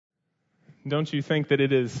Don't you think that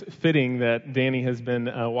it is fitting that Danny has been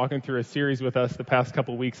walking through a series with us the past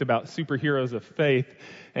couple weeks about superheroes of faith,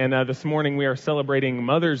 and this morning we are celebrating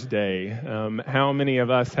Mother's Day. How many of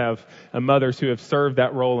us have mothers who have served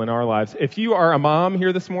that role in our lives? If you are a mom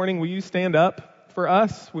here this morning, will you stand up for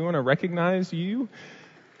us? We want to recognize you,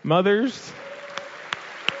 mothers.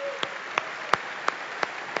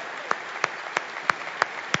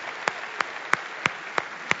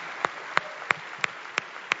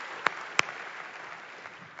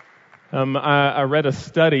 I read a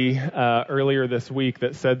study earlier this week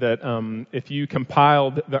that said that if you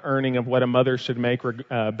compiled the earning of what a mother should make,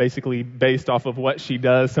 basically based off of what she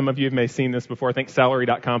does, some of you may have seen this before. I think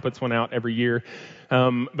Salary.com puts one out every year.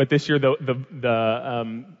 But this year,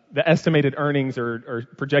 the estimated earnings or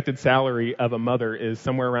projected salary of a mother is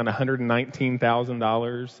somewhere around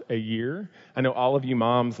 $119,000 a year. I know all of you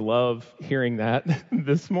moms love hearing that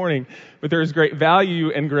this morning, but there is great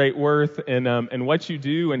value and great worth in what you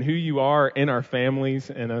do and who you are in our families,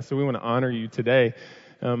 and so we want to honor you today.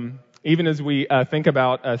 Even as we think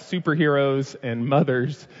about superheroes and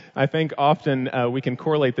mothers, I think often we can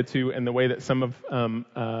correlate the two in the way that some of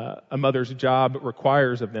a mother's job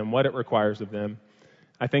requires of them, what it requires of them.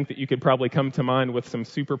 I think that you could probably come to mind with some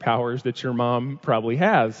superpowers that your mom probably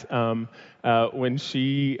has. When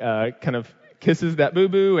she kind of kisses that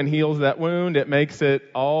boo-boo and heals that wound, it makes it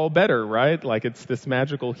all better, right? Like it's this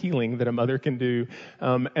magical healing that a mother can do.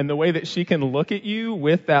 And the way that she can look at you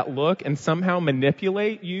with that look and somehow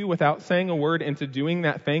manipulate you without saying a word into doing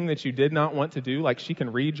that thing that you did not want to do, like she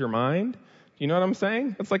can read your mind. You know what I'm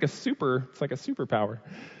saying? It's like a superpower.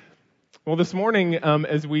 Well, this morning,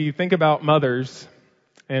 as we think about mothers,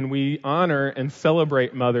 and we honor and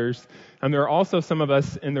celebrate mothers, and there are also some of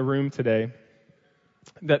us in the room today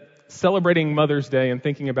that celebrating Mother's Day and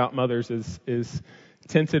thinking about mothers is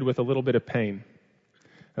tinted with a little bit of pain.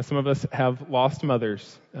 Some of us have lost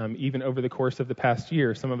mothers, even over the course of the past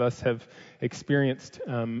year. Some of us have experienced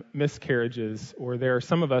miscarriages, or there are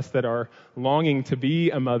some of us that are longing to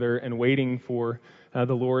be a mother and waiting for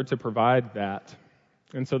the Lord to provide that.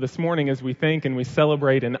 And so this morning, as we think and we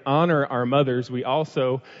celebrate and honor our mothers, we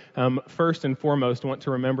also, first and foremost, want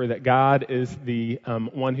to remember that God is the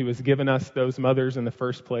one who has given us those mothers in the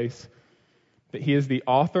first place, that He is the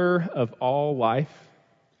author of all life,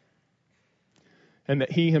 and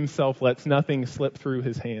that He Himself lets nothing slip through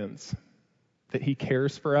His hands, that He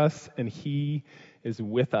cares for us and He is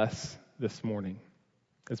with us this morning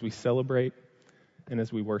as we celebrate and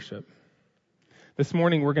as we worship. This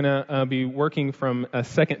morning, we're going to be working from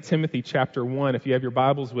 2 Timothy chapter 1. If you have your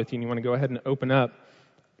Bibles with you and you want to go ahead and open up,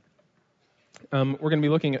 we're going to be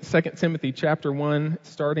looking at 2 Timothy chapter 1,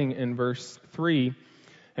 starting in verse 3,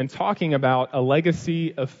 and talking about a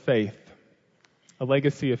legacy of faith. A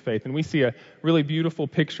legacy of faith. And we see a really beautiful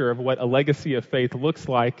picture of what a legacy of faith looks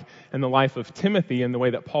like in the life of Timothy and the way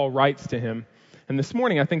that Paul writes to him. And this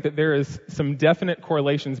morning, I think that there is some definite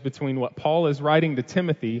correlations between what Paul is writing to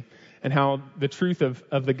Timothy and how the truth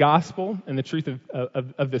of the gospel and the truth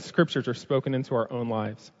of the scriptures are spoken into our own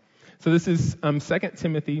lives. So this is 2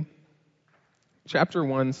 Timothy chapter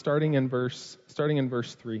 1, starting in verse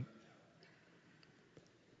 3.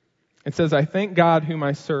 It says, "I thank God whom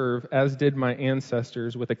I serve, as did my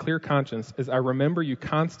ancestors, with a clear conscience, as I remember you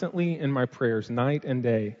constantly in my prayers, night and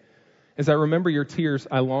day. As I remember your tears,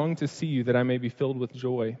 I long to see you that I may be filled with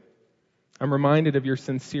joy. I'm reminded of your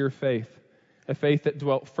sincere faith, a faith that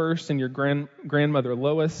dwelt first in your grandmother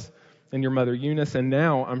Lois and your mother Eunice, and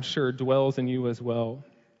now, I'm sure, dwells in you as well.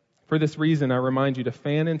 For this reason, I remind you to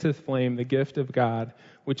fan into flame the gift of God,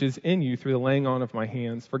 which is in you through the laying on of my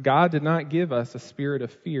hands. For God did not give us a spirit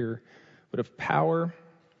of fear, but of power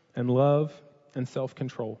and love and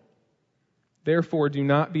self-control. Therefore, do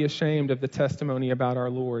not be ashamed of the testimony about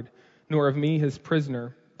our Lord, nor of me, his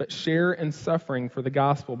prisoner, but share in suffering for the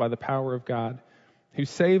gospel by the power of God, who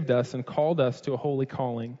saved us and called us to a holy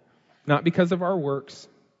calling, not because of our works,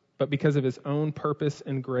 but because of his own purpose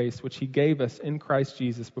and grace, which he gave us in Christ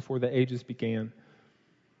Jesus before the ages began,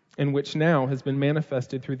 and which now has been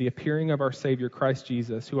manifested through the appearing of our Savior Christ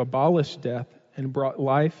Jesus, who abolished death and brought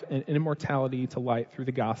life and immortality to light through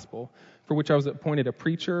the gospel, for which I was appointed a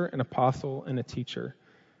preacher, an apostle, and a teacher,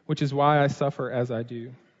 which is why I suffer as I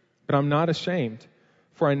do. But I'm not ashamed,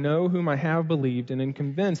 for I know whom I have believed and am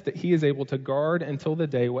convinced that he is able to guard until the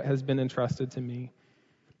day what has been entrusted to me.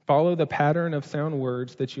 Follow the pattern of sound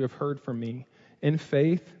words that you have heard from me, in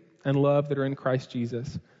faith and love that are in Christ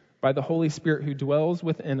Jesus. By the Holy Spirit who dwells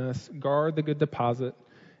within us, guard the good deposit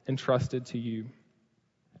entrusted to you."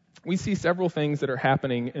 We see several things that are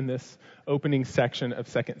happening in this opening section of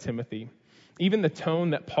 2 Timothy. Even the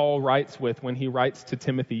tone that Paul writes with when he writes to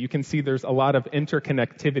Timothy, you can see there's a lot of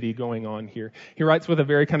interconnectivity going on here. He writes with a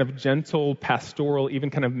very kind of gentle, pastoral,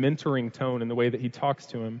 even kind of mentoring tone in the way that he talks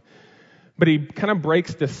to him. But he kind of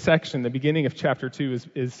breaks this section. The beginning of chapter 2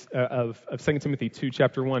 of 2 Timothy 2,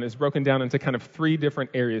 chapter 1, is broken down into kind of three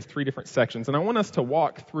different areas, three different sections. And I want us to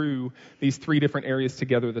walk through these three different areas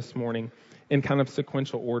together this morning in kind of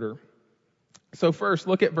sequential order. So first,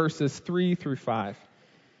 look at verses 3 through 5.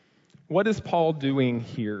 What is Paul doing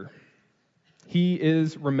here? He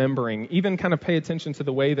is remembering. Even kind of pay attention to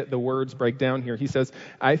the way that the words break down here. He says,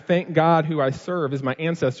 I thank God who I serve as my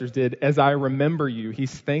ancestors did, as I remember you.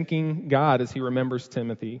 He's thanking God as he remembers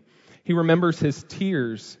Timothy. He remembers his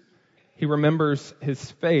tears. He remembers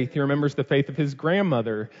his faith. He remembers the faith of his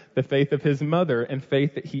grandmother, the faith of his mother, and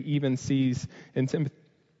faith that he even sees in Timothy.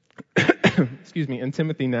 in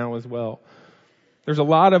Timothy now as well. There's a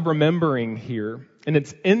lot of remembering here, and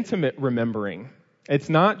it's intimate remembering. It's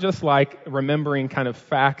not just like remembering kind of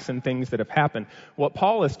facts and things that have happened. What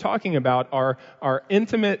Paul is talking about are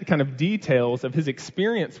intimate kind of details of his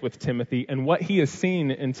experience with Timothy and what he has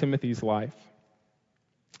seen in Timothy's life.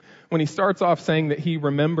 When he starts off saying that he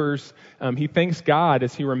remembers, he thanks God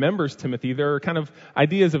as he remembers Timothy, there are kind of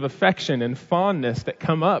ideas of affection and fondness that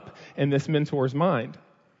come up in this mentor's mind.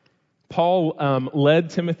 Paul led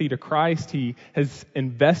Timothy to Christ. He has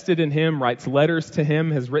invested in him, writes letters to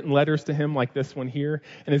him, has written letters to him like this one here,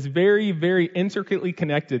 and is very, very intricately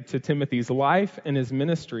connected to Timothy's life and his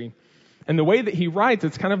ministry. And the way that he writes,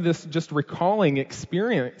 it's kind of this just recalling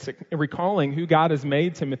experience, recalling who God has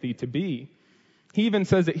made Timothy to be. He even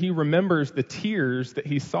says that he remembers the tears that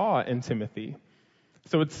he saw in Timothy.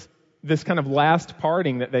 So it's this kind of last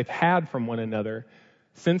parting that they've had from one another.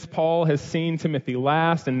 Since Paul has seen Timothy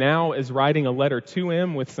last and now is writing a letter to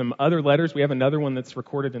him with some other letters, we have another one that's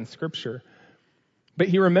recorded in Scripture. But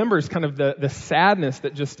he remembers kind of the sadness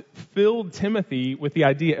that just filled Timothy with the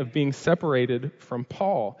idea of being separated from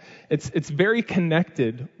Paul. It's very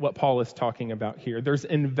connected, what Paul is talking about here. There's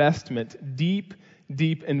investment, deep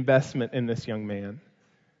investment in this young man.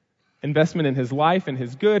 Investment in his life and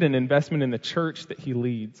his good, and investment in the church that he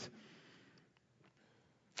leads.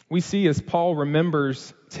 We see as Paul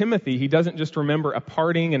remembers Timothy, he doesn't just remember a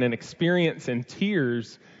parting and an experience and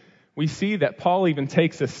tears. We see that Paul even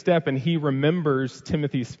takes a step and he remembers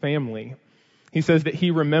Timothy's family. He says that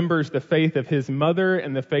he remembers the faith of his mother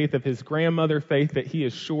and the faith of his grandmother, faith that he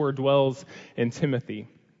is sure dwells in Timothy.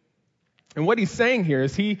 And what he's saying here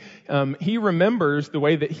is he remembers the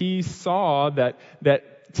way that he saw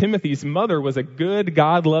that Timothy's mother was a good,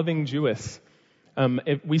 God-loving Jewess.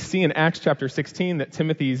 We see in Acts chapter 16 that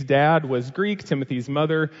Timothy's dad was Greek, Timothy's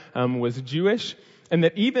mother was Jewish, and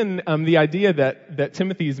that even the idea that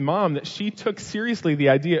Timothy's mom, that she took seriously the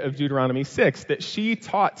idea of Deuteronomy 6, that she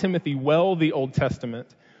taught Timothy well the Old Testament.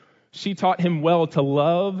 She taught him well to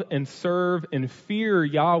love and serve and fear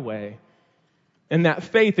Yahweh. And that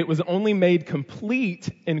faith, it was only made complete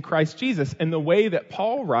in Christ Jesus. And the way that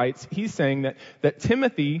Paul writes, he's saying that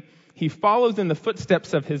Timothy, he follows in the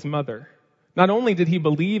footsteps of his mother. Not only did he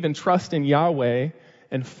believe and trust in Yahweh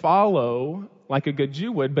and follow like a good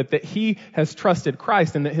Jew would, but that he has trusted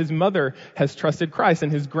Christ and that his mother has trusted Christ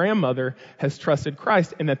and his grandmother has trusted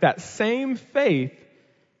Christ, and that same faith,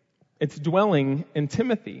 it's dwelling in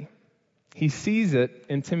Timothy. He sees it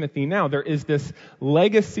in Timothy now. There is this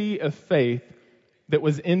legacy of faith that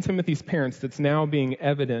was in Timothy's parents that's now being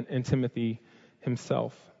evident in Timothy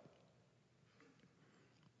himself.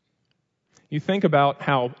 You think about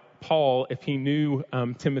how Paul, if he knew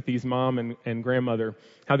Timothy's mom and grandmother,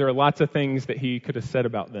 how there are lots of things that he could have said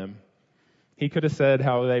about them. He could have said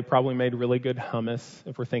how they probably made really good hummus,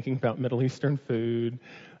 if we're thinking about Middle Eastern food,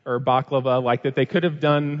 or baklava, like that they could have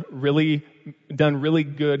done really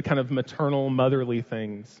good kind of maternal, motherly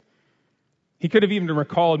things. He could have even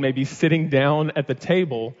recalled maybe sitting down at the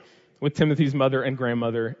table with Timothy's mother and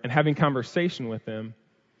grandmother and having conversation with them.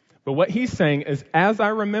 But what he's saying is, as I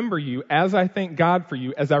remember you, as I thank God for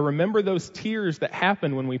you, as I remember those tears that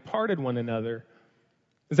happened when we parted one another,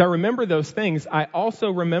 as I remember those things, I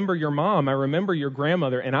also remember your mom, I remember your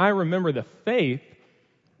grandmother, and I remember the faith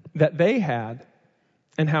that they had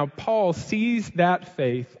and how Paul sees that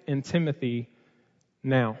faith in Timothy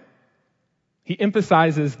now. He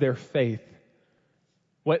emphasizes their faith,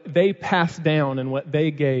 what they passed down and what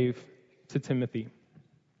they gave to Timothy.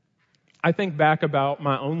 I think back about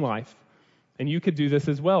my own life, and you could do this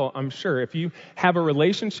as well, I'm sure. If you have a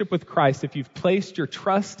relationship with Christ, if you've placed your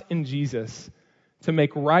trust in Jesus to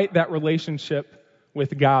make right that relationship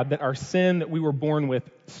with God, that our sin that we were born with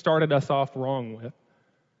started us off wrong with.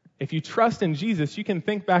 If you trust in Jesus, you can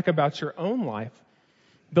think back about your own life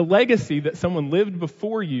The legacy that someone lived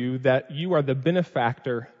before you that you are the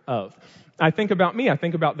benefactor of. I think about me. I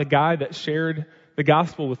think about the guy that shared the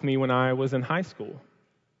gospel with me when I was in high school.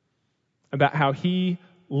 About how he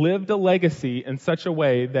lived a legacy in such a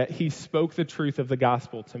way that he spoke the truth of the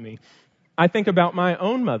gospel to me. I think about my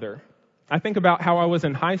own mother. I think about how I was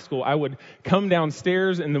in high school. I would come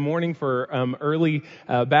downstairs in the morning for early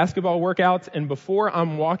basketball workouts, and before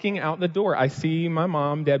I'm walking out the door, I see my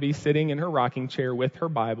mom, Debbie, sitting in her rocking chair with her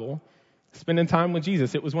Bible, spending time with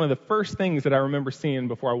Jesus. It was one of the first things that I remember seeing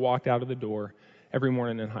before I walked out of the door every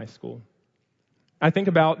morning in high school. I think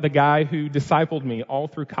about the guy who discipled me all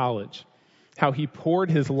through college, how he poured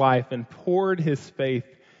his life and poured his faith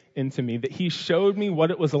into me, that he showed me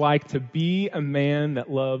what it was like to be a man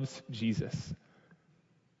that loves Jesus.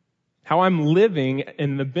 How I'm living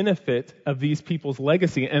in the benefit of these people's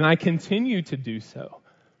legacy, and I continue to do so.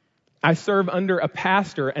 I serve under a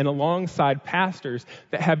pastor and alongside pastors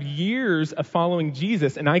that have years of following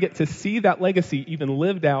Jesus, and I get to see that legacy even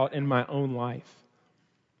lived out in my own life.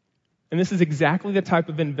 And this is exactly the type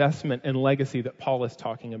of investment and legacy that Paul is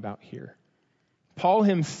talking about here. Paul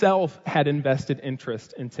himself had invested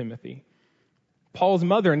interest in Timothy. Paul's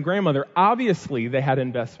mother and grandmother, obviously they had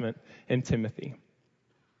investment in Timothy.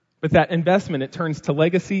 But that investment, it turns to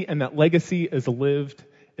legacy, and that legacy is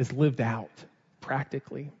lived out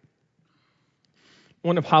practically.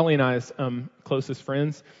 One of Holly and I's closest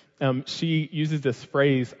friends, she uses this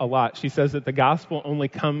phrase a lot. She says that the gospel only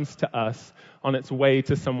comes to us on its way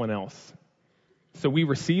to someone else. So we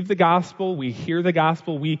receive the gospel, we hear the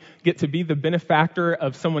gospel, we get to be the benefactor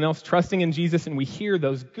of someone else trusting in Jesus, and we hear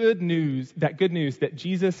those good news that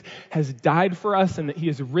Jesus has died for us and that he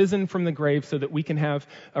has risen from the grave so that we can have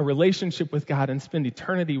a relationship with God and spend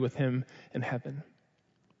eternity with him in heaven.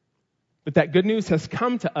 But that good news has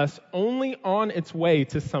come to us only on its way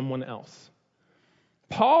to someone else.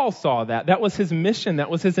 Paul saw that. That was his mission. That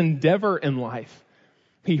was his endeavor in life.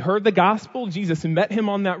 He heard the gospel, Jesus met him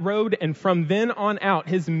on that road, and from then on out,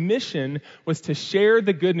 his mission was to share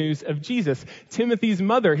the good news of Jesus. Timothy's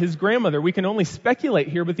mother, his grandmother, we can only speculate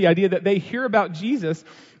here, but the idea that they hear about Jesus,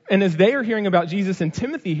 and as they are hearing about Jesus and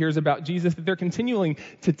Timothy hears about Jesus, that they're continuing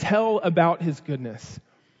to tell about his goodness.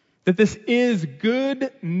 That this is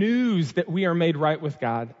good news that we are made right with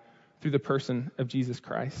God through the person of Jesus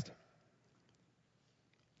Christ.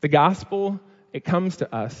 The gospel, it comes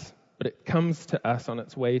to us, but it comes to us on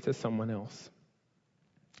its way to someone else.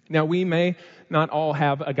 Now, we may not all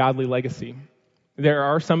have a godly legacy. There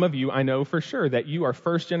are some of you, I know for sure, that you are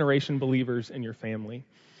first-generation believers in your family.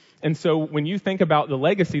 And so when you think about the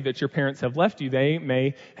legacy that your parents have left you, they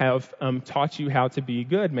may have taught you how to be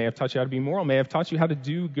good, may have taught you how to be moral, may have taught you how to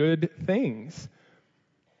do good things.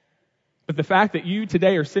 But the fact that you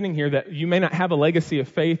today are sitting here, that you may not have a legacy of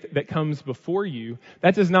faith that comes before you,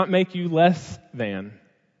 that does not make you less than.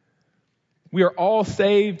 We are all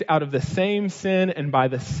saved out of the same sin and by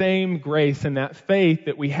the same grace, and that faith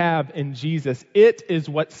that we have in Jesus, it is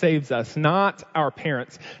what saves us, not our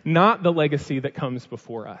parents, not the legacy that comes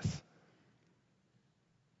before us.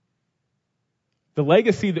 The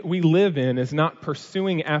legacy that we live in is not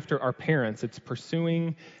pursuing after our parents, it's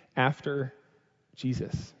pursuing after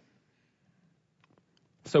Jesus.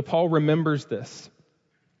 So Paul remembers this.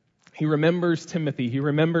 He remembers Timothy. He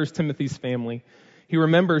remembers Timothy's family. He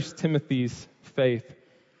remembers Timothy's faith.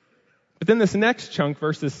 But then this next chunk,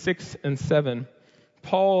 verses 6 and 7,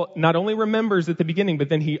 Paul not only remembers at the beginning, but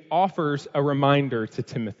then he offers a reminder to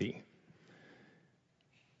Timothy.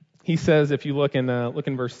 He says, if you look in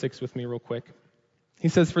verse 6 with me real quick, he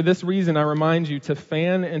says, "For this reason I remind you to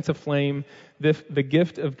fan into flame the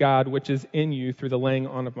gift of God which is in you through the laying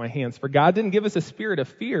on of my hands. For God didn't give us a spirit of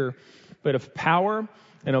fear, but of power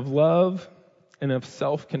and of love and of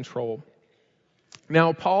self-control."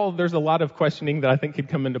 Now, Paul, there's a lot of questioning that I think could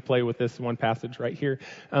come into play with this one passage right here.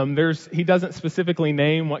 He doesn't specifically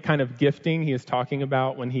name what kind of gifting he is talking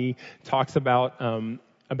about when he talks about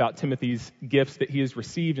Timothy's gifts that he has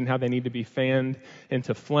received and how they need to be fanned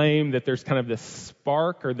into flame, that there's kind of this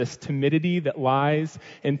spark or this timidity that lies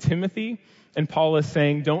in Timothy. And Paul is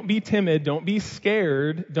saying, don't be timid, don't be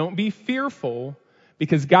scared, don't be fearful,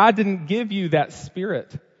 because God didn't give you that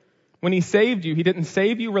spirit. When he saved you, he didn't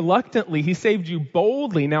save you reluctantly. He saved you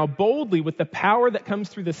boldly. Now boldly with the power that comes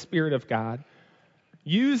through the Spirit of God.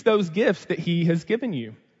 Use those gifts that he has given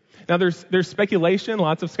you. Now there's speculation.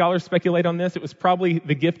 Lots of scholars speculate on this. It was probably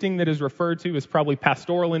the gifting that is referred to is probably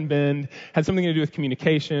pastoral in bend, had something to do with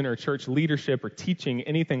communication or church leadership or teaching,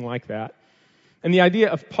 anything like that. And the idea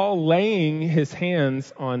of Paul laying his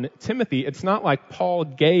hands on Timothy, it's not like Paul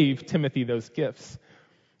gave Timothy those gifts.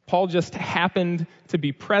 Paul just happened to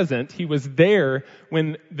be present. He was there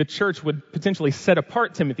when the church would potentially set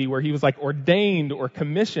apart Timothy, where he was like ordained or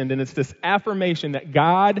commissioned. And it's this affirmation that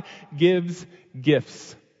God gives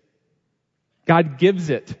gifts. God gives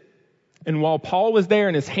it. And while Paul was there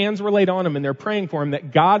and his hands were laid on him and they're praying for him,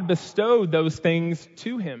 that God bestowed those things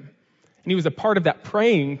to him. And he was a part of that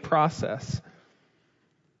praying process.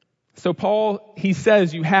 So Paul, he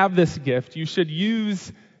says, you have this gift. You should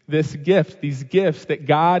use this gift, these gifts that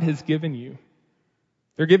God has given you.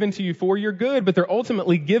 They're given to you for your good, but they're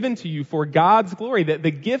ultimately given to you for God's glory, that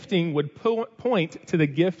the gifting would point to the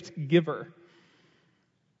gift giver.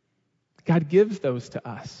 God gives those to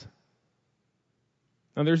us.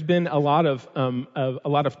 Now, there's been a lot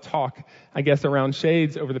of talk, I guess, around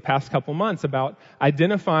Shades over the past couple months about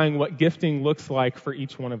identifying what gifting looks like for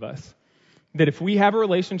each one of us. That if we have a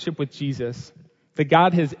relationship with Jesus, that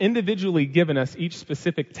God has individually given us each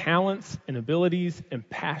specific talents and abilities and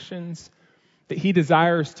passions that He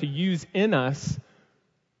desires to use in us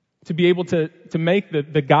to be able to make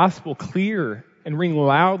the gospel clear and ring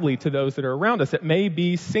loudly to those that are around us. It may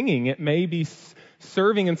be singing. It may be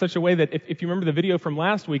serving in such a way that, if you remember the video from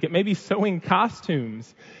last week, it may be sewing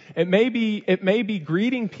costumes. It may be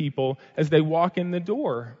greeting people as they walk in the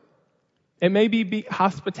door. It may be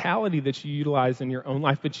hospitality that you utilize in your own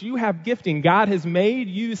life, but you have gifting. God has made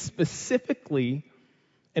you specifically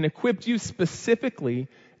and equipped you specifically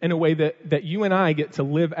in a way that you and I get to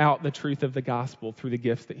live out the truth of the gospel through the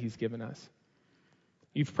gifts that He's given us.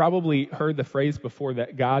 You've probably heard the phrase before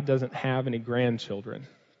that God doesn't have any grandchildren.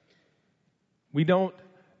 We don't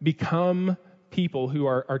become people who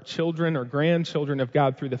are children or grandchildren of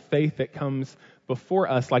God through the faith that comes before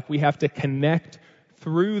us, like we have to connect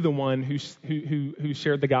through the one who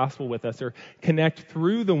shared the gospel with us, or connect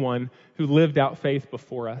through the one who lived out faith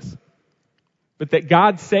before us. But that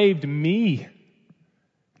God saved me,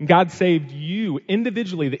 and God saved you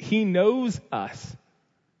individually, that He knows us,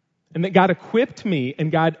 and that God equipped me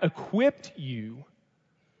and God equipped you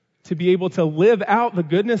to be able to live out the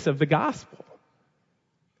goodness of the gospel.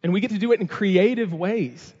 And we get to do it in creative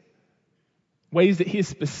ways that He has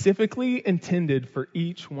specifically intended for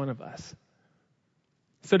each one of us.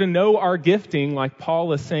 So to know our gifting, like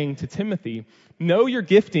Paul is saying to Timothy, know your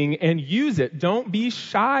gifting and use it. Don't be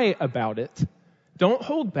shy about it. Don't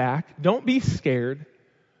hold back. Don't be scared.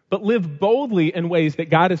 But live boldly in ways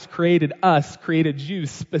that God has created you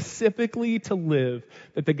specifically to live,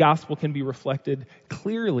 that the gospel can be reflected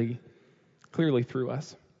clearly through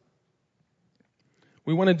us.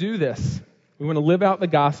 We want to do this. We want to live out the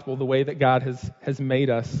gospel the way that God has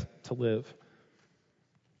made us to live.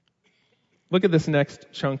 Look at this next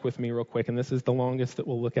chunk with me real quick, and this is the longest that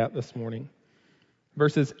we'll look at this morning.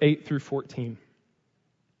 Verses 8 through 14.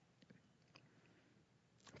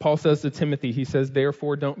 Paul says to Timothy, he says,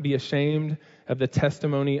 "Therefore don't be ashamed of the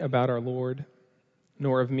testimony about our Lord,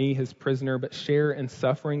 nor of me, his prisoner, but share in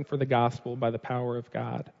suffering for the gospel by the power of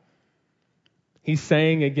God." He's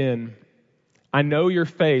saying again, I know your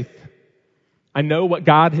faith. I know what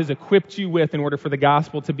God has equipped you with in order for the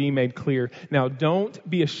gospel to be made clear. Now, don't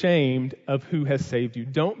be ashamed of who has saved you.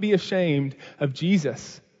 Don't be ashamed of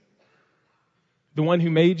Jesus, the one who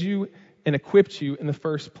made you and equipped you in the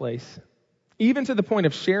first place. Even to the point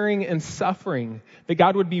of sharing and suffering, that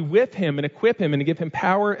God would be with him and equip him and give him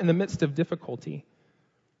power in the midst of difficulty.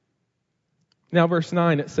 Now, verse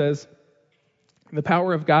 9, it says, "The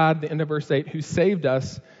power of God," the end of verse 8, "who saved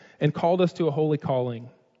us and called us to a holy calling,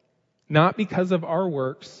 not because of our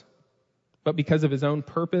works, but because of his own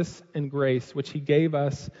purpose and grace, which he gave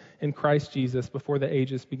us in Christ Jesus before the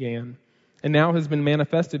ages began, and now has been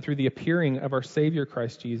manifested through the appearing of our Savior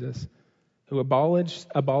Christ Jesus, who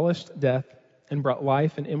abolished death and brought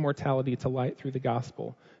life and immortality to light through the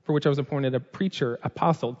gospel, for which I was appointed a preacher,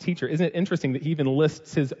 apostle, teacher." Isn't it interesting that he even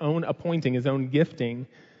lists his own appointing, his own gifting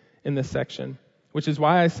in this section? "Which is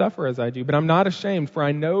why I suffer as I do. But I'm not ashamed, for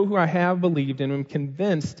I know who I have believed and am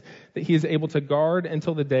convinced that he is able to guard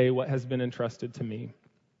until the day what has been entrusted to me."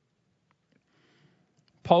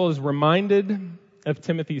 Paul is reminded of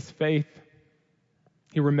Timothy's faith.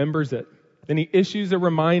 He remembers it. Then he issues a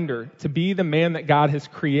reminder to be the man that God has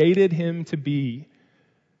created him to be,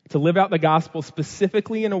 to live out the gospel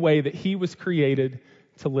specifically in a way that he was created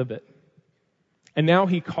to live it. And now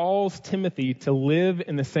he calls Timothy to live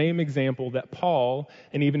in the same example that Paul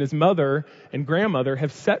and even his mother and grandmother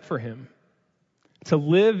have set for him, to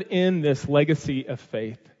live in this legacy of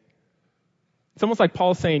faith. It's almost like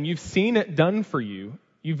Paul's saying, you've seen it done for you.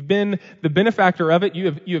 You've been the benefactor of it.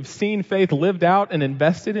 You have seen faith lived out and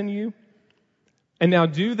invested in you. And now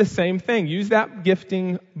do the same thing. Use that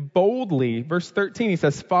gifting boldly. Verse 13, he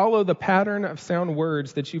says, follow the pattern of sound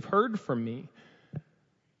words that you've heard from me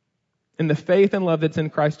in the faith and love that's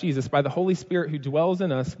in Christ Jesus. By the Holy Spirit who dwells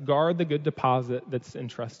in us, guard the good deposit that's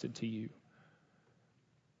entrusted to you.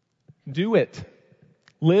 Do it.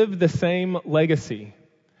 Live the same legacy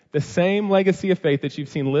of faith that you've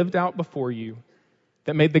seen lived out before you,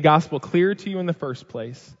 that made the gospel clear to you in the first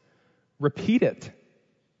place. Repeat it.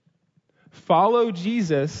 Follow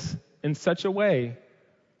Jesus in such a way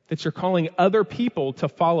that you're calling other people to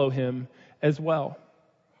follow him as well.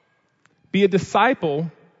 Be a disciple,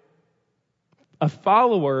 a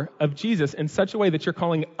follower of Jesus in such a way that you're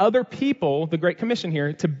calling other people, the Great Commission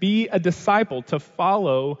here, to be a disciple, to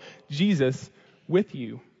follow Jesus with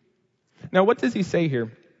you. Now, what does he say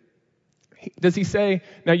here? Does he say,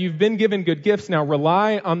 now you've been given good gifts, now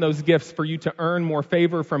rely on those gifts for you to earn more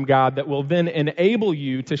favor from God that will then enable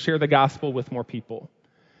you to share the gospel with more people?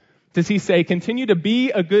 Does he say, continue to be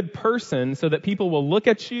a good person so that people will look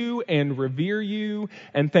at you and revere you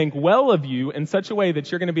and think well of you in such a way that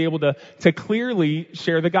you're going to be able to clearly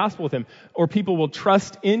share the gospel with them, or people will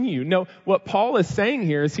trust in you? No, what Paul is saying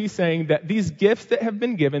here is he's saying that these gifts that have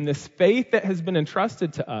been given, this faith that has been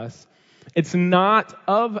entrusted to us, it's not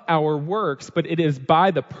of our works, but it is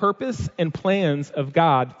by the purpose and plans of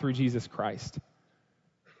God through Jesus Christ.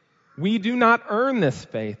 We do not earn this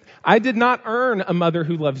faith. I did not earn a mother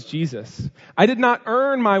who loves Jesus. I did not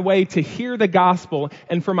earn my way to hear the gospel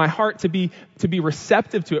and for my heart to be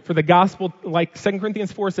receptive to it, for the gospel, like 2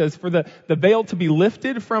 Corinthians 4 says, for the veil to be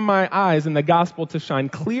lifted from my eyes and the gospel to shine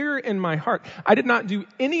clear in my heart. I did not do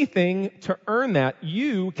anything to earn that.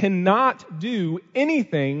 You cannot do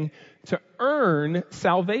anything to earn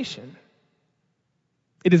salvation.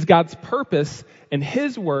 It is God's purpose and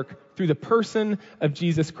his work through the person of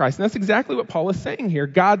Jesus Christ. And that's exactly what Paul is saying here.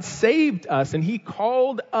 God saved us and he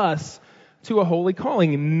called us to a holy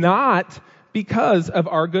calling, not because of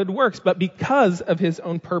our good works, but because of his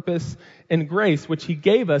own purpose and grace, which he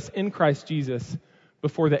gave us in Christ Jesus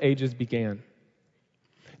before the ages began.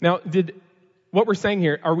 Now, what we're saying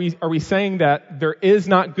here, are we saying that there is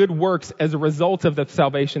not good works as a result of the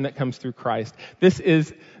salvation that comes through Christ? This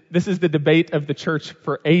is the debate of the church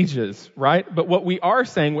for ages, right? But what we are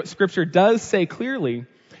saying, what Scripture does say clearly,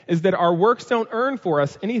 is that our works don't earn for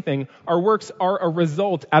us anything. Our works are a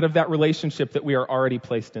result out of that relationship that we are already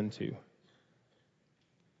placed into.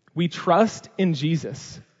 We trust in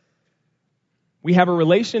Jesus. We have a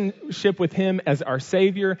relationship with him as our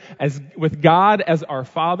Savior, with God as our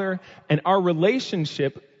Father, and our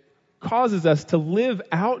relationship causes us to live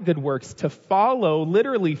out good works, to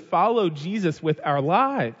literally follow Jesus with our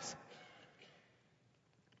lives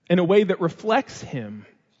in a way that reflects him.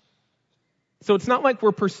 So it's not like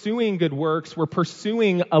we're pursuing good works, we're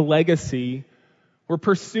pursuing a legacy, we're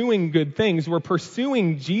pursuing good things, we're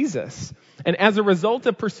pursuing Jesus. And as a result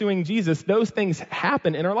of pursuing Jesus, those things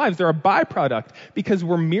happen in our lives. They're a byproduct because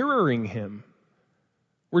we're mirroring him.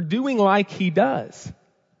 We're doing like he does.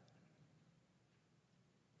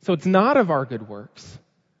 So it's not of our good works.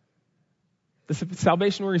 The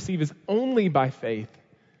salvation we receive is only by faith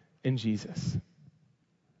in Jesus.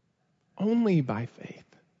 Only by faith.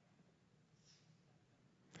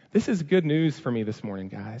 This is good news for me this morning,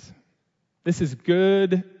 guys. This is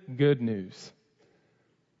good news.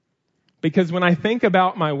 Because when I think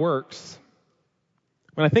about my works,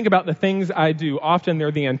 when I think about the things I do, often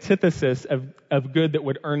they're the antithesis of good that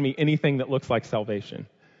would earn me anything that looks like salvation.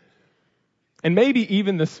 And maybe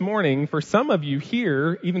even this morning, for some of you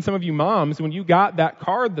here, even some of you moms, when you got that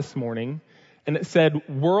card this morning and it said,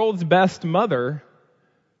 World's Best Mother,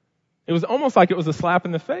 it was almost like it was a slap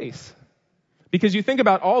in the face. Because you think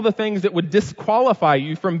about all the things that would disqualify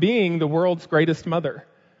you from being the world's greatest mother.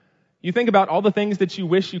 You think about all the things that you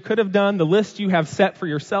wish you could have done, the list you have set for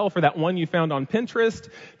yourself, or that one you found on Pinterest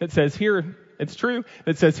that says here, it's true,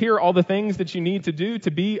 that says here are all the things that you need to do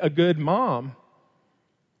to be a good mom.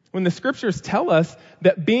 When the scriptures tell us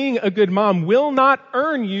that being a good mom will not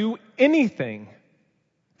earn you anything.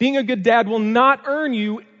 Being a good dad will not earn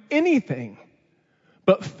you anything.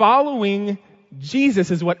 But following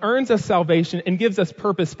Jesus is what earns us salvation and gives us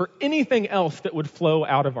purpose for anything else that would flow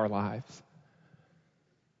out of our lives.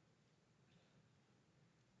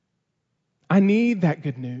 I need that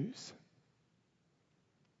good news.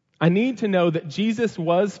 I need to know that Jesus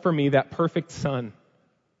was for me that perfect son.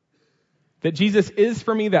 That Jesus is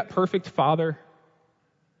for me that perfect father.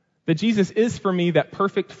 That Jesus is for me that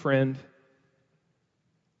perfect friend.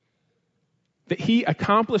 That he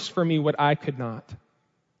accomplished for me what I could not.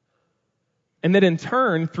 And that in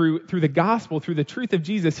turn, through the gospel, through the truth of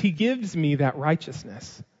Jesus, he gives me that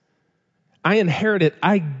righteousness. I inherit it.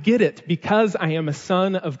 I get it because I am a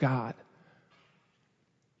son of God.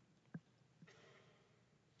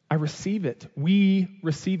 I receive it. We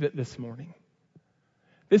receive it this morning.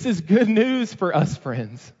 This is good news for us,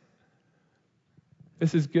 friends.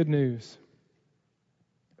 This is good news.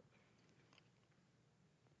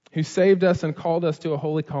 Who saved us and called us to a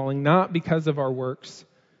holy calling, not because of our works,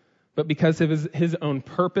 but because of his own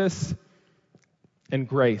purpose and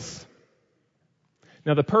grace.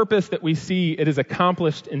 Now, the purpose that we see, it is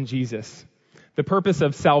accomplished in Jesus. The purpose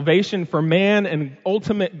of salvation for man and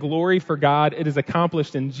ultimate glory for God, it is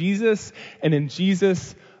accomplished in Jesus and in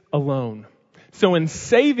Jesus alone. So in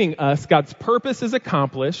saving us, God's purpose is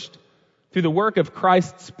accomplished through the work of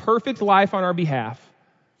Christ's perfect life on our behalf,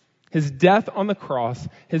 his death on the cross,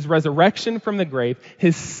 his resurrection from the grave,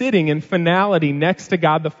 his sitting in finality next to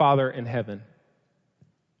God the Father in heaven.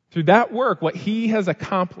 Through that work, what he has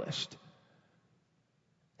accomplished,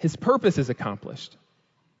 his purpose is accomplished.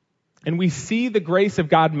 And we see the grace of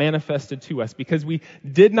God manifested to us because we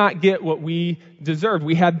did not get what we deserved.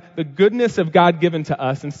 We had the goodness of God given to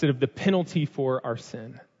us instead of the penalty for our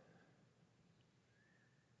sin.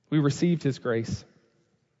 We received his grace.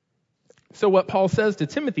 So what Paul says to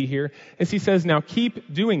Timothy here is he says, now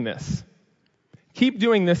keep doing this. Keep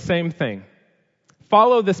doing this same thing.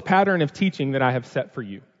 Follow this pattern of teaching that I have set for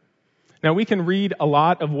you. Now, we can read a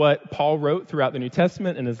lot of what Paul wrote throughout the New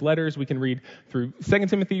Testament and his letters. We can read through 2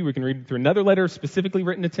 Timothy. We can read through another letter specifically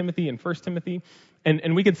written to Timothy in 1 Timothy.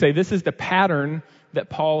 And we could say this is the pattern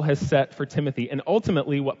that Paul has set for Timothy. And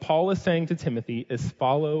ultimately, what Paul is saying to Timothy is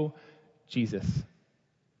follow Jesus.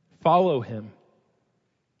 Follow him.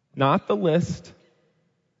 Not the list,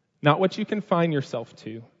 not what you confine yourself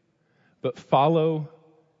to, but follow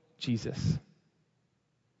Jesus.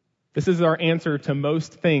 This is our answer to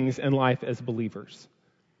most things in life as believers.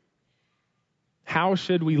 How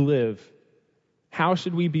should we live? How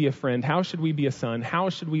should we be a friend? How should we be a son? How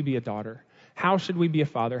should we be a daughter? How should we be a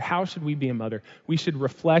father? How should we be a mother? We should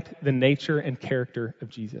reflect the nature and character of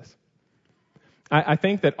Jesus. I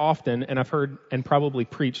think that often, and I've heard and probably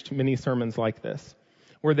preached many sermons like this,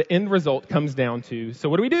 where the end result comes down to, so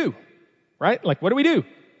what do we do? Right? Like, what do we do?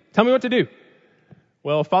 Tell me what to do.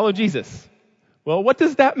 Well, follow Jesus. Well, what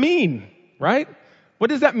does that mean, right? What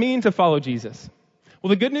does that mean to follow Jesus? Well,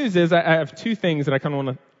 the good news is I have two things that I kind of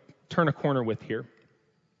want to turn a corner with here.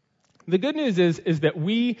 The good news is that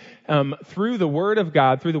we, through the Word of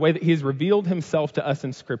God, through the way that he has revealed himself to us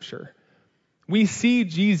in Scripture, we see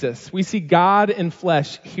Jesus, we see God in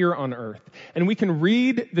flesh here on earth. And we can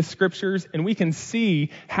read the Scriptures and we can see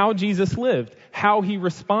how Jesus lived, how he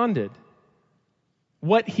responded,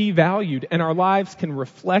 what he valued, and our lives can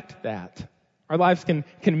reflect that. Our lives can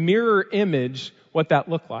mirror image what that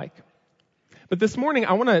looked like. But this morning,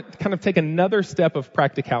 I want to kind of take another step of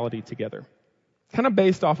practicality together, kind of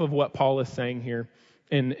based off of what Paul is saying here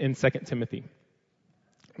in 2 Timothy.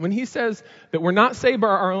 When he says that we're not saved by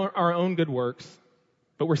our own good works,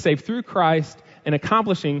 but we're saved through Christ and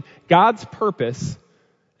accomplishing God's purpose,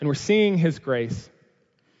 and we're seeing his grace.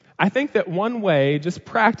 I think that one way, just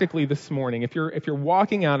practically this morning, if you're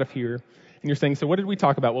walking out of here and you're saying, so what did we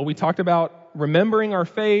talk about? Well, we talked about remembering our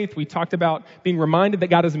faith. We talked about being reminded that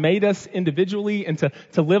God has made us individually and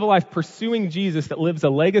to live a life pursuing Jesus that lives a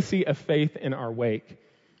legacy of faith in our wake.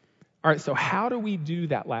 All right, so how do we do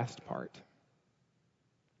that last part?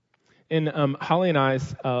 In Holly and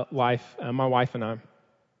I's life, my wife and I,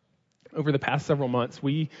 over the past several months,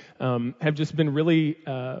 we have just been really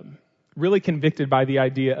convicted by the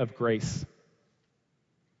idea of grace,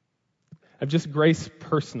 of just grace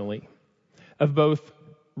personally, of both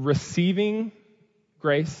receiving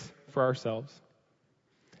grace for ourselves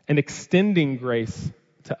and extending grace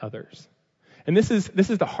to others. And this is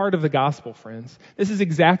the heart of the gospel, friends. This is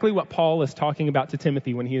exactly what Paul is talking about to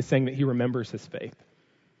Timothy when he is saying that he remembers his faith.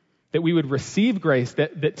 That we would receive grace,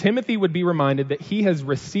 that Timothy would be reminded that he has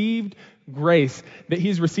received grace, that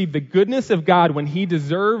he's received the goodness of God when he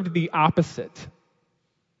deserved the opposite.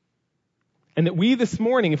 And that we this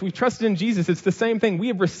morning, if we've trusted in Jesus, it's the same thing. We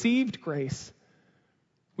have received grace.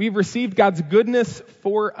 We have received God's goodness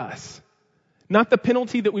for us. Not the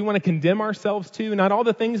penalty that we want to condemn ourselves to, not all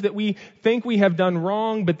the things that we think we have done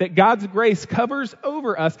wrong, but that God's grace covers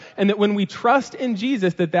over us, and that when we trust in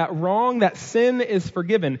Jesus, that wrong, that sin is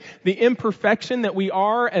forgiven. The imperfection that we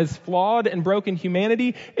are as flawed and broken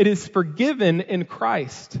humanity, it is forgiven in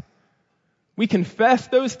Christ. We confess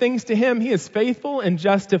those things to him. He is faithful and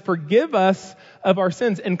just to forgive us of our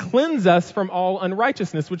sins and cleanse us from all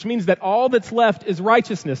unrighteousness, which means that all that's left is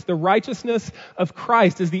righteousness. The righteousness of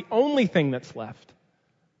Christ is the only thing that's left.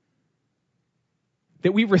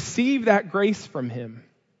 That we receive that grace from him.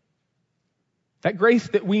 That grace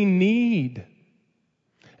that we need.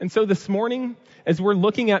 And so this morning, as we're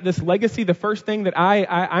looking at this legacy, the first thing that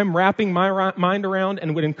I'm wrapping my mind around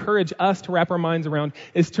and would encourage us to wrap our minds around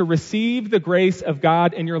is to receive the grace of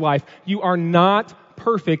God in your life. You are not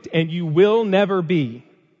perfect and you will never be.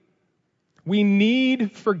 We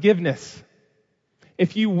need forgiveness.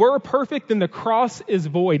 If you were perfect, then the cross is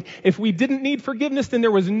void. If we didn't need forgiveness, then there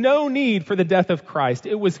was no need for the death of Christ.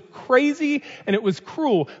 It was crazy and it was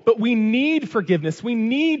cruel, but we need forgiveness. We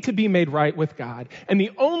need to be made right with God. And the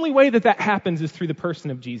only way that happens is through the person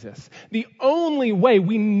of Jesus. The only way.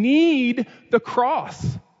 We need the cross.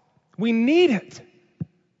 We need it.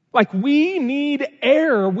 Like we need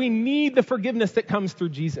air. We need the forgiveness that comes through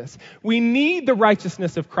Jesus. We need the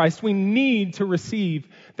righteousness of Christ. We need to receive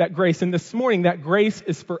that grace. And this morning, that grace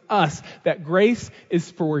is for us. That grace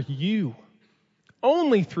is for you.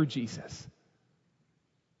 Only through Jesus.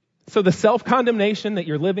 So the self-condemnation that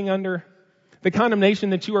you're living under, the condemnation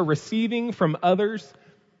that you are receiving from others,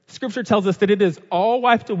 Scripture tells us that it is all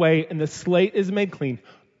wiped away and the slate is made clean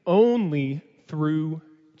only through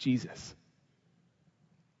Jesus.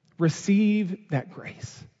 Receive that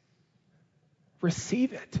grace.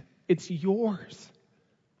 Receive it. It's yours.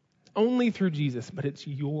 Only through Jesus, but it's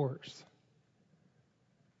yours.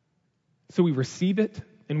 So we receive it,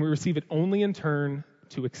 and we receive it only in turn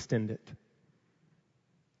to extend it.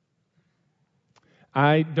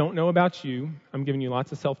 I don't know about you. I'm giving you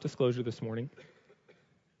lots of self-disclosure this morning.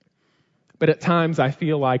 But at times I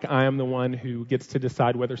feel like I am the one who gets to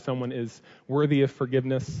decide whether someone is worthy of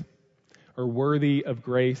forgiveness or worthy of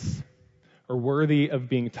grace, or worthy of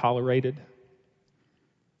being tolerated.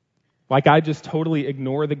 Like I just totally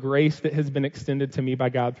ignore the grace that has been extended to me by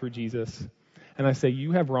God through Jesus. And I say,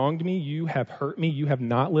 you have wronged me, you have hurt me, you have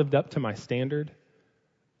not lived up to my standard,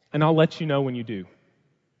 and I'll let you know when you do.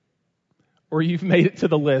 Or you've made it to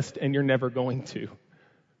the list and you're never going to.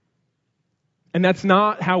 And that's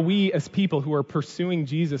not how we as people who are pursuing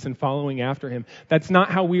Jesus and following after him, that's not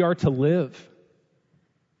how we are to live.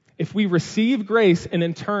 If we receive grace and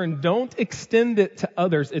in turn don't extend it to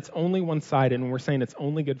others, it's only one-sided, and we're saying it's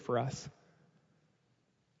only good for us.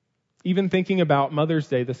 Even thinking about Mother's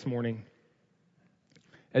Day this morning,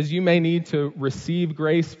 as you may need to receive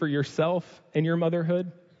grace for yourself in your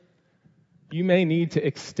motherhood, you may need to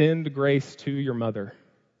extend grace to your mother.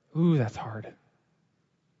 Ooh, that's hard.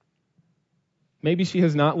 Maybe she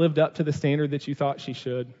has not lived up to the standard that you thought she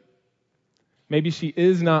should. Maybe she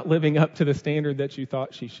is not living up to the standard that you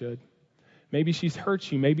thought she should. Maybe she's hurt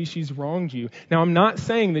you. Maybe she's wronged you. Now, I'm not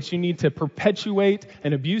saying that you need to perpetuate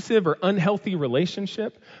an abusive or unhealthy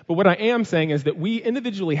relationship, but what I am saying is that we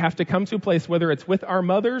individually have to come to a place, whether it's with our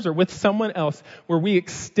mothers or with someone else, where we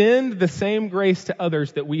extend the same grace to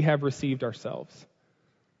others that we have received ourselves.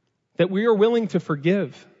 That we are willing to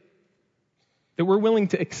forgive. That we're willing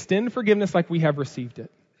to extend forgiveness like we have received it.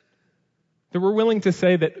 That we're willing to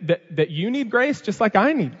say that you need grace just like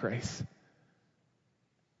I need grace.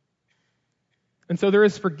 And so there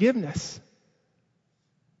is forgiveness.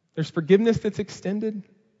 There's forgiveness that's extended.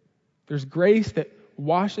 There's grace that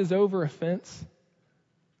washes over offense.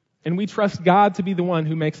 And we trust God to be the one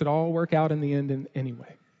who makes it all work out in the end in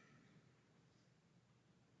anyway.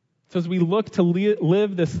 So as we look to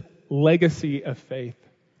live this legacy of faith,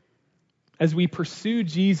 as we pursue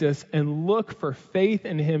Jesus and look for faith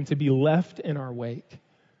in him to be left in our wake,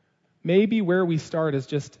 maybe where we start is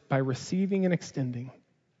just by receiving and extending.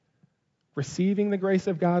 Receiving the grace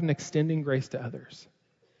of God and extending grace to others.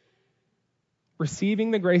 Receiving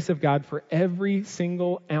the grace of God for every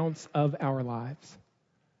single ounce of our lives.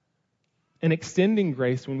 And extending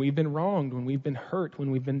grace when we've been wronged, when we've been hurt, when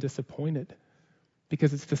we've been disappointed.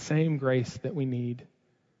 Because it's the same grace that we need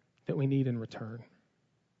in return.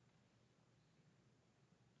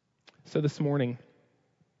 So this morning,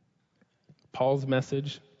 Paul's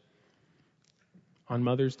message on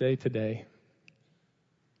Mother's Day today,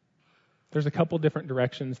 there's a couple different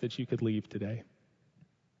directions that you could leave today.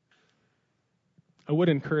 I would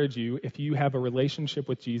encourage you, if you have a relationship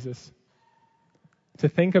with Jesus, to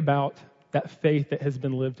think about that faith that has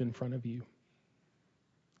been lived in front of you.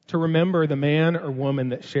 To remember the man or woman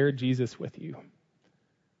that shared Jesus with you,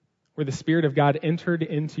 where the Spirit of God entered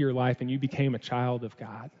into your life and you became a child of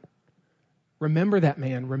God. Remember that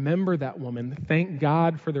man, remember that woman. Thank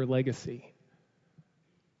God for their legacy.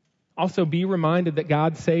 Also be reminded that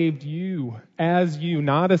God saved you,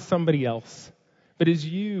 not as somebody else, but as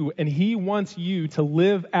you, and he wants you to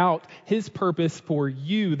live out his purpose for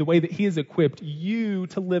you, the way that he has equipped you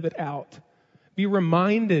to live it out. Be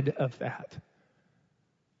reminded of that.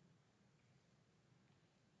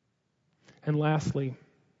 And lastly,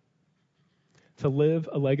 to live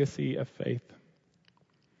a legacy of faith.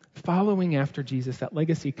 Following after Jesus, that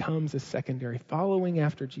legacy comes as secondary. Following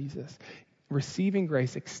after Jesus, receiving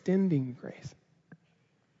grace, extending grace.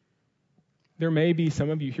 There may be some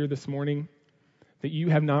of you here this morning that you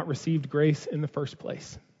have not received grace in the first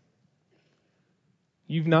place.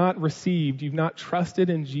 You've not trusted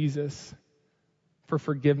in Jesus for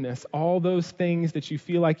forgiveness. All those things that you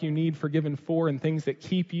feel like you need forgiven for and things that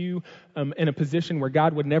keep you in a position where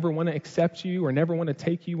God would never want to accept you or never want to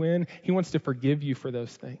take you in, He wants to forgive you for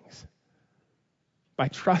those things. By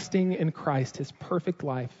trusting in Christ, His perfect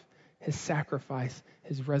life, His sacrifice,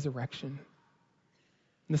 His resurrection.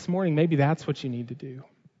 And this morning, maybe that's what you need to do.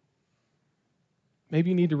 Maybe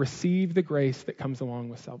you need to receive the grace that comes along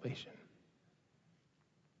with salvation.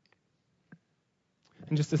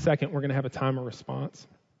 In just a second, we're going to have a time of response.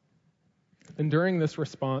 And during this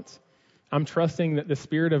response, I'm trusting that the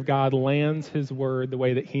Spirit of God lands His word the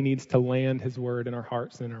way that He needs to land His word in our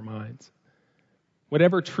hearts and in our minds.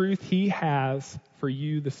 Whatever truth He has for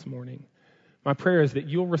you this morning, my prayer is that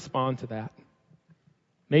you'll respond to that.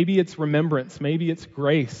 Maybe it's remembrance. Maybe it's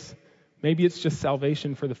grace. Maybe it's just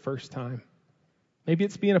salvation for the first time. Maybe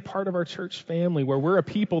it's being a part of our church family where we're a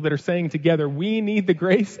people that are saying together, we need the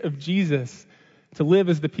grace of Jesus to live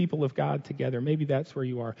as the people of God together. Maybe that's where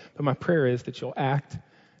you are. But my prayer is that you'll act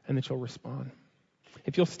and that you'll respond.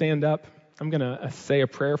 If you'll stand up, I'm going to say a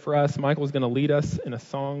prayer for us. Michael's going to lead us in a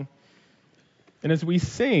song. And as we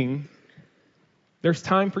sing, there's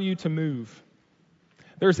time for you to move.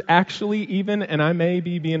 There's actually even, and I may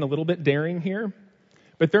be being a little bit daring here,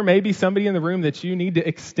 but there may be somebody in the room that you need to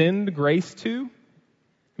extend grace to.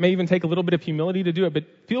 It may even take a little bit of humility to do it,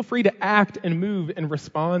 but feel free to act and move and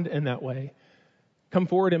respond in that way. Come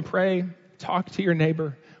forward and pray. Talk to your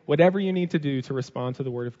neighbor. Whatever you need to do to respond to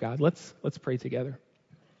the Word of God. Let's pray together.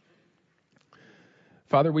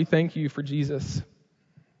 Father, we thank you for Jesus.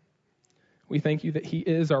 We thank you that He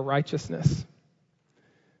is our righteousness,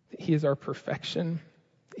 that He is our perfection.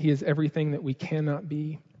 He is everything that we cannot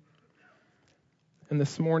be. And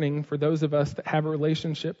this morning, for those of us that have a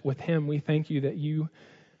relationship with Him, we thank you that you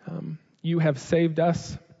have saved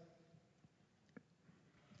us.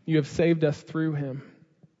 You have saved us through Him.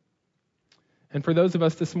 And for those of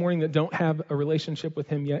us this morning that don't have a relationship with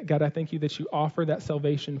Him yet, God, I thank you that you offer that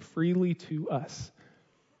salvation freely to us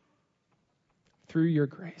through your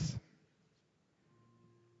grace.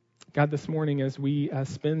 God, this morning as we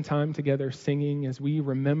spend time together singing, as we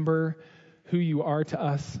remember who you are to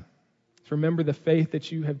us, remember the faith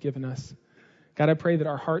that you have given us, God, I pray that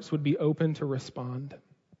our hearts would be open to respond,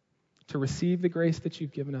 to receive the grace that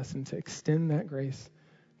you've given us and to extend that grace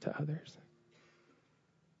to others.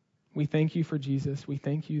 We thank you for Jesus. We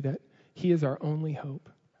thank you that He is our only hope.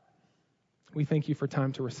 We thank you for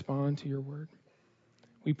time to respond to your word.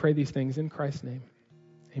 We pray these things in Christ's name.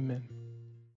 Amen.